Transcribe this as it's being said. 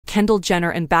Kendall Jenner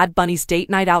and Bad Bunny's date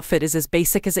night outfit is as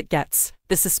basic as it gets.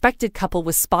 The suspected couple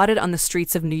was spotted on the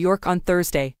streets of New York on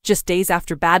Thursday, just days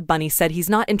after Bad Bunny said he's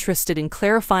not interested in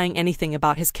clarifying anything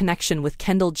about his connection with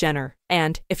Kendall Jenner.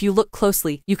 And, if you look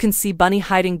closely, you can see Bunny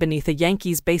hiding beneath a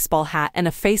Yankees baseball hat and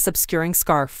a face-obscuring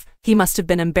scarf. He must have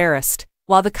been embarrassed.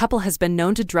 While the couple has been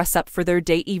known to dress up for their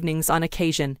date evenings on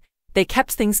occasion, they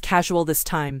kept things casual this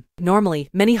time. Normally,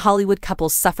 many Hollywood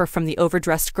couples suffer from the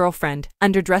overdressed girlfriend,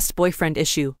 underdressed boyfriend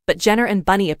issue, but Jenner and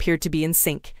Bunny appeared to be in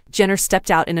sync. Jenner stepped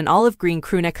out in an olive green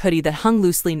crewneck hoodie that hung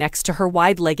loosely next to her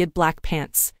wide-legged black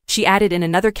pants. She added in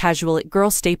another casual it-girl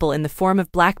staple in the form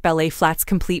of black ballet flats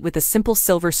complete with a simple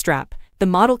silver strap. The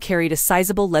model carried a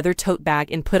sizable leather tote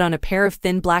bag and put on a pair of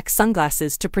thin black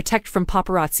sunglasses to protect from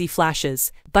paparazzi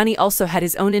flashes. Bunny also had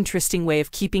his own interesting way of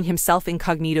keeping himself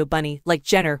incognito. Bunny, like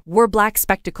Jenner, wore black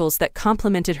spectacles that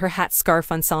complemented her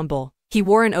hat-scarf ensemble. He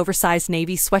wore an oversized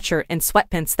navy sweatshirt and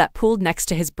sweatpants that pooled next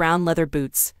to his brown leather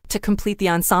boots. To complete the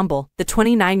ensemble, the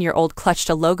 29-year-old clutched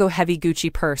a logo-heavy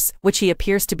Gucci purse, which he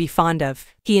appears to be fond of.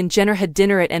 He and Jenner had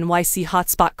dinner at NYC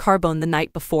hotspot Carbone the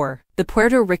night before. The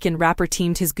Puerto Rican rapper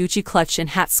teamed his Gucci clutch and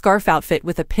hat-scarf outfit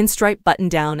with a pinstripe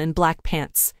button-down and black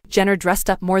pants. Jenner dressed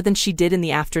up more than she did in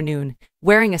the afternoon,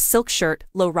 wearing a silk shirt,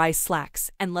 low-rise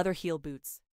slacks, and leather heel boots.